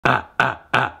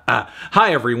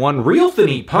Hi everyone, Real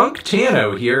Finny Punk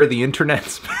Tano here, the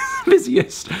internet's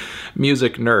busiest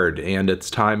music nerd, and it's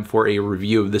time for a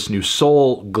review of this new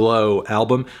Soul Glow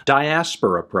album,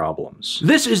 Diaspora Problems.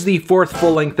 This is the fourth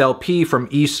full-length LP from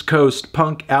East Coast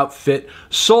punk outfit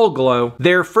Soul Glow.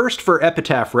 They're first for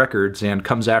EPITAPH Records and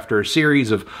comes after a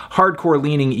series of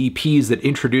hardcore-leaning EPs that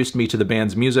introduced me to the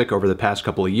band's music over the past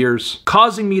couple of years,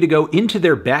 causing me to go into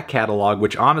their back catalog,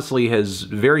 which honestly has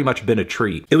very much been a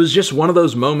treat. It was just one of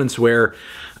those moments where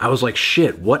I was like,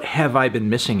 shit, what have I been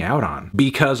missing out on?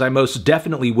 Because I most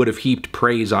definitely would have heaped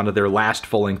praise onto their last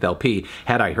full-length LP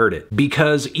had I heard it.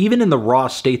 Because even in the raw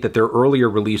state that their earlier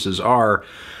releases are,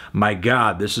 my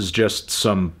god, this is just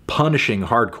some punishing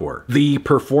hardcore. The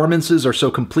performances are so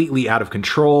completely out of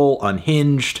control,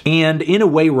 unhinged, and in a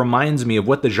way reminds me of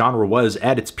what the genre was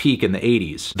at its peak in the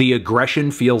 80s. The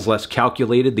aggression feels less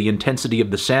calculated, the intensity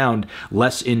of the sound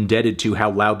less indebted to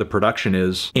how loud the production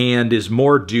is, and is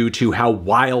more due to how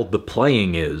wild the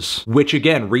playing is, which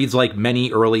again reads like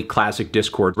many early classic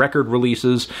Dischord record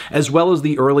releases, as well as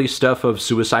the early stuff of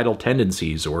Suicidal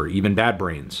Tendencies or even Bad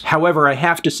Brains. However, I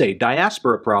have to say,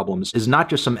 Diaspora Problems is not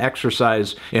just some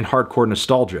exercise in hardcore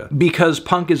nostalgia, because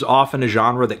punk is often a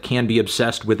genre that can be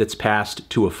obsessed with its past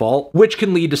to a fault, which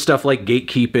can lead to stuff like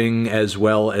gatekeeping as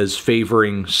well as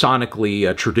favoring sonically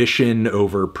a tradition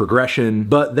over progression,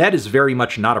 but that is very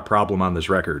much not a problem on this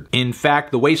record. In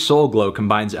fact, the way Soul Glow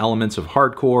combines elements of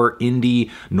hardcore, indie,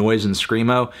 noise, and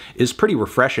screamo is pretty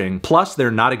refreshing, plus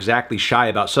they're not exactly shy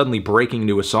about suddenly breaking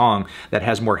into a song that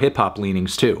has more hip-hop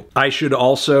leanings too. I should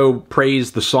also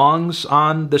praise the songs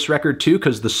on this record too,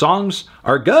 because the songs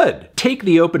are good. Take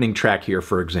the opening track here,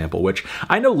 for example, which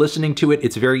I know listening to it,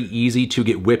 it's very easy to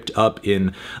get whipped up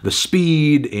in the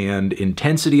speed and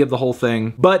intensity of the whole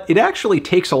thing, but it actually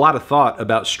takes a lot of thought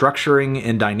about structuring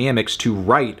and dynamics to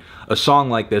write a song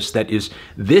like this that is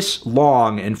this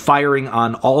long and firing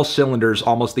on all cylinders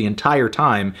almost the entire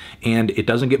time, and it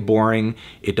doesn't get boring,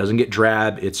 it doesn't get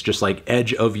drab, it's just like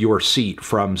edge of your seat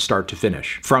from start to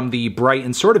finish. From the bright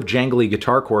and sort of jangly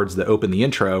guitar chords that open the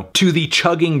intro, to the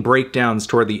chugging breakdowns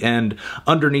toward the end,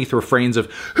 underneath refrains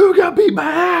of, "Who gonna beat my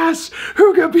ass?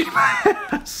 Who gonna beat my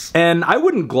ass?" And I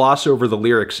wouldn't gloss over the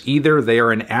lyrics either. They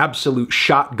are an absolute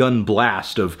shotgun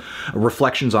blast of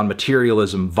reflections on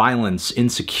materialism, violence,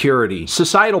 insecurity,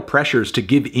 societal pressures to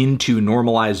give into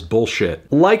normalized bullshit.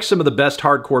 Like some of the best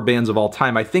hardcore bands of all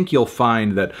time, I think you'll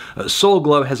find that Soul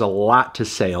Glow has a lot to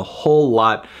say, a whole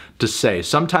lot to say,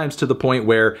 sometimes to the point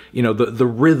where, you know, the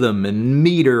rhythm and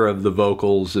meter of the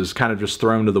vocals is kind of just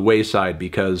thrown to the wayside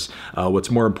because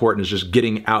what's more important is just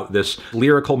getting out this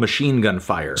lyrical machine gun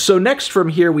fire. So next from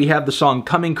here we have the song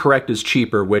Coming Correct is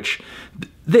Cheaper, which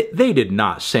they did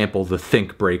not sample the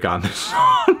think break on this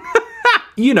song.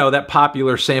 You know, that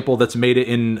popular sample that's made it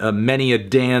in many a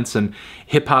dance and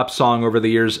hip-hop song over the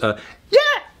years.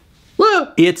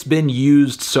 It's been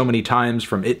used so many times,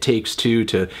 from It Takes Two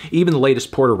to even the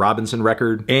latest Porter Robinson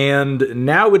record, and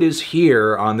now it is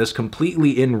here on this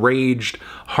completely enraged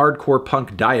hardcore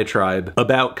punk diatribe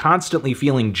about constantly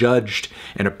feeling judged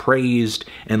and appraised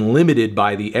and limited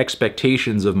by the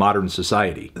expectations of modern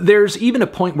society. There's even a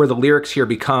point where the lyrics here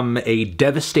become a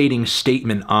devastating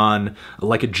statement on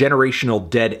like a generational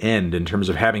dead end in terms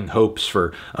of having hopes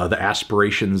for the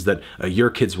aspirations that your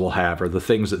kids will have or the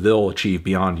things that they'll achieve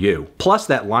beyond you. Plus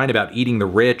that line about eating the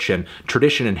rich and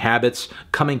tradition and habits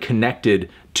coming connected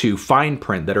to fine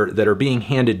print that are being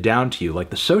handed down to you. Like,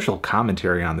 the social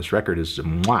commentary on this record is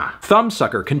mwah.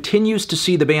 Thumbsucker continues to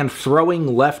see the band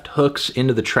throwing left hooks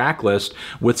into the track list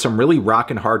with some really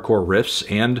rock and hardcore riffs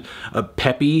and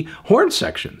peppy horn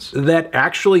sections that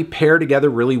actually pair together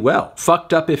really well.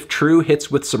 Fucked Up If True hits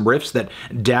with some riffs that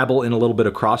dabble in a little bit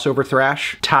of crossover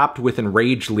thrash, topped with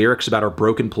enraged lyrics about our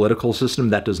broken political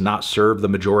system that does not serve the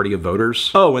majority of voters.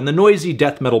 Oh, and the noisy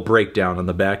death metal breakdown on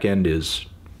the back end is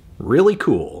really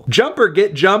cool. Jumper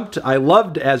Get Jumped, I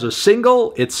loved as a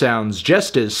single. It sounds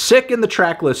just as sick in the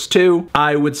track list too.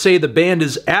 I would say the band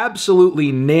is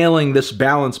absolutely nailing this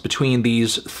balance between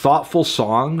these thoughtful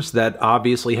songs that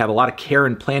obviously have a lot of care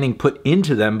and planning put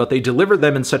into them, but they deliver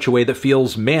them in such a way that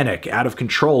feels manic, out of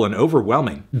control, and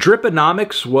overwhelming.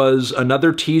 DRIPONOMICS was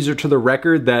another teaser to the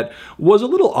record that was a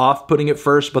little off-putting at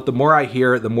first, but the more I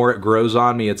hear it, the more it grows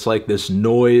on me. It's like this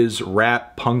noise,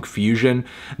 rap, punk fusion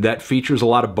that features a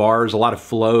lot of bars, a lot of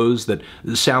flows that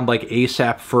sound like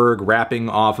A$AP Ferg rapping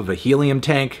off of a helium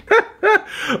tank.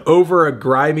 over a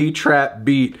grimy trap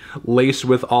beat laced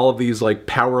with all of these like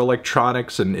power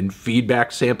electronics and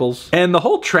feedback samples. And the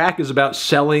whole track is about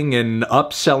selling and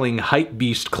upselling hype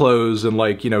beast clothes and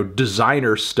like, you know,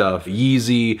 designer stuff.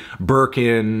 Yeezy,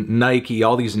 Birkin, Nike,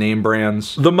 all these name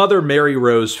brands. The Mother Mary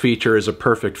Rose feature is a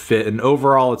perfect fit, and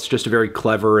overall it's just a very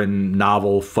clever and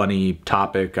novel, funny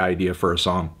topic idea for a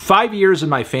song. 5 Years in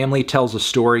My Family tells a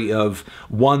story of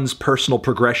one's personal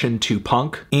progression to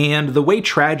punk, and the way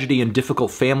tragedy and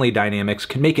difficult family dynamics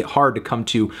can make it hard to come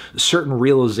to certain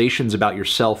realizations about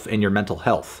yourself and your mental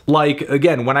health. Like,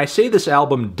 again, when I say this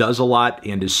album does a lot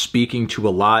and is speaking to a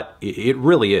lot, it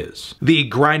really is. The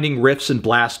grinding riffs and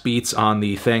blast beats on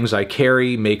the Things I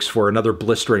Carry makes for another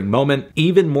blistering moment.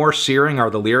 Even more searing are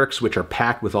the lyrics, which are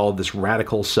packed with all of this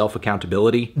radical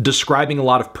self-accountability, describing a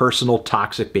lot of personal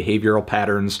toxic behavioral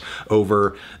patterns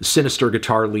over sinister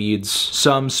guitar leads,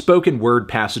 some spoken word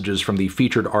passages from the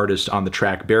featured artist on the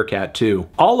track Bearcat 2,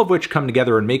 all of which come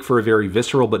together and make for a very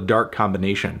visceral but dark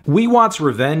combination. We Want's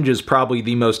Revenge is probably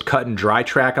the most cut and dry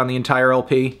track on the entire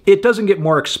LP. It doesn't get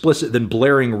more explicit than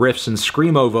blaring riffs and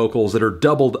screamo vocals that are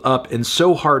doubled up and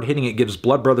so hard-hitting it gives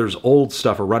Blood Brothers' old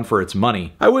stuff a run for its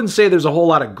money. I wouldn't say there's a whole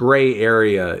lot of gray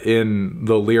area in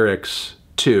the lyrics,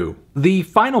 too. The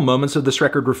final moments of this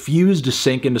record refuse to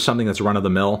sink into something that's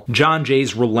run-of-the-mill. John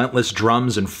Jay's relentless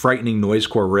drums and frightening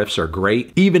noisecore riffs are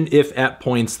great, even if at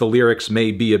points the lyrics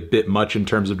may be a bit much in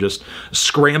terms of just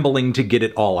scrambling to get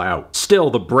it all out. Still,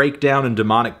 the breakdown and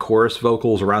demonic chorus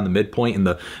vocals around the midpoint and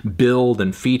the build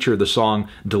and feature the song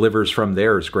delivers from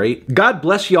there is great. God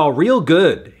Bless Y'all Real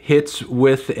Good hits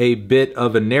with a bit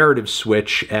of a narrative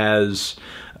switch as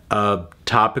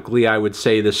topically, I would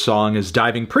say this song is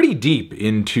diving pretty deep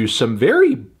into some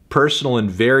very personal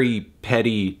and very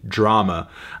petty drama.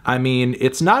 I mean,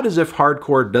 it's not as if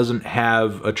hardcore doesn't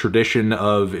have a tradition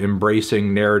of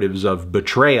embracing narratives of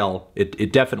betrayal.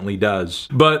 It definitely does.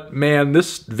 But man,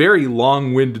 this very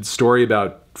long-winded story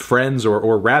about friends,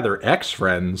 or rather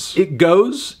ex-friends, it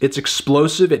goes, it's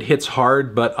explosive, it hits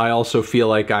hard, but I also feel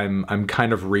like I'm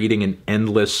kind of reading an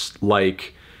endless,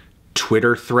 like,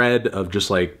 Twitter thread of just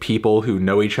like people who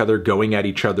know each other going at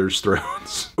each other's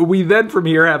throats. We then from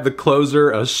here have the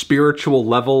closer, a spiritual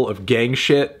level of gang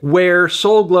shit, where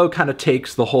Soul Glow kind of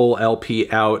takes the whole LP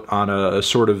out on a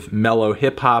sort of mellow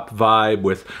hip-hop vibe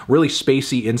with really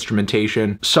spacey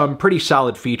instrumentation, some pretty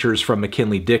solid features from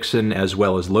McKinley Dixon as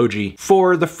well as Logie.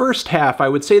 For the first half, I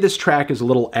would say this track is a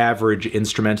little average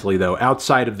instrumentally though,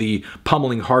 outside of the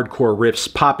pummeling hardcore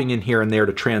riffs popping in here and there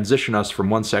to transition us from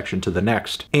one section to the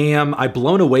next. Am I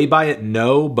blown away by it?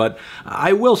 No, but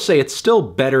I will say it's still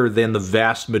better than the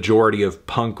vast majority of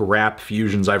punk rap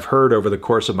fusions I've heard over the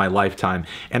course of my lifetime,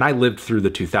 and I lived through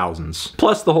the 2000s.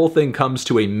 Plus, the whole thing comes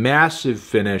to a massive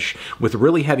finish with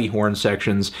really heavy horn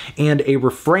sections and a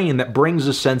refrain that brings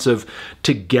a sense of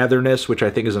togetherness, which I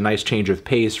think is a nice change of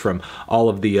pace from all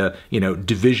of the, you know,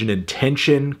 division and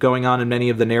tension going on in many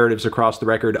of the narratives across the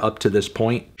record up to this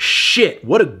point. Shit,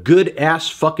 what a good-ass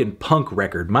fucking punk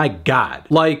record, my god.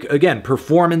 Like, again,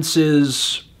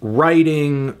 performances,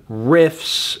 writing,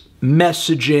 riffs,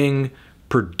 messaging,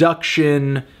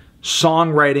 production,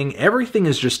 songwriting, everything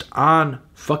is just on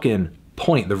fucking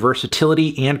point. The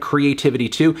versatility and creativity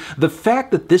too. The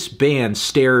fact that this band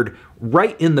stared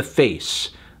right in the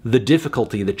face the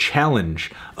difficulty, the challenge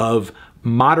of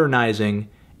modernizing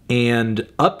and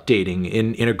updating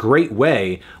in a great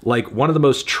way, like one of the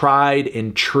most tried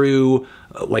and true,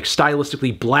 like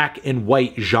stylistically black and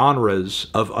white genres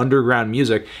of underground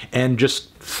music, and just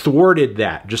thwarted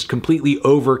that, just completely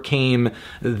overcame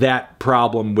that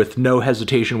problem with no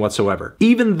hesitation whatsoever.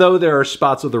 Even though there are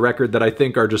spots of the record that I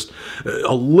think are just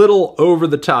a little over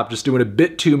the top, just doing a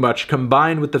bit too much,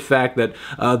 combined with the fact that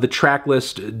the track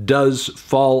list does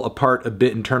fall apart a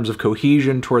bit in terms of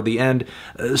cohesion toward the end,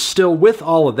 still with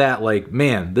all of that, like,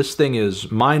 man, this thing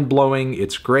is mind-blowing,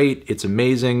 it's great, it's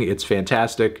amazing, it's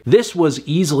fantastic. This was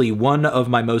easily one of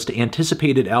my most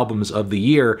anticipated albums of the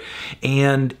year,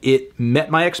 and it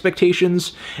met my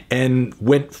expectations and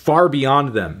went far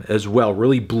beyond them as well,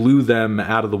 really blew them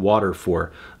out of the water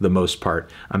for the most part.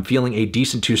 I'm feeling a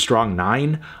decent to strong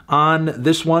 9 on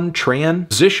this one.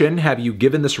 Transition, have you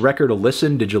given this record a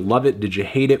listen? Did you love it? Did you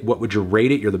hate it? What would you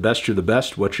rate it? You're the best, you're the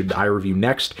best. What should I review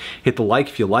next? Hit the like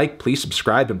if you like, please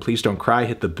subscribe, and please don't cry,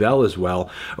 hit the bell as well.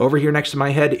 Over here next to my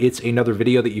head, it's another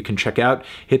video that you can check out.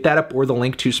 Hit that up or the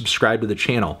link to subscribe to the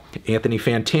channel. Anthony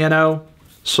Fantano,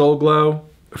 Soul Glow,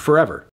 forever.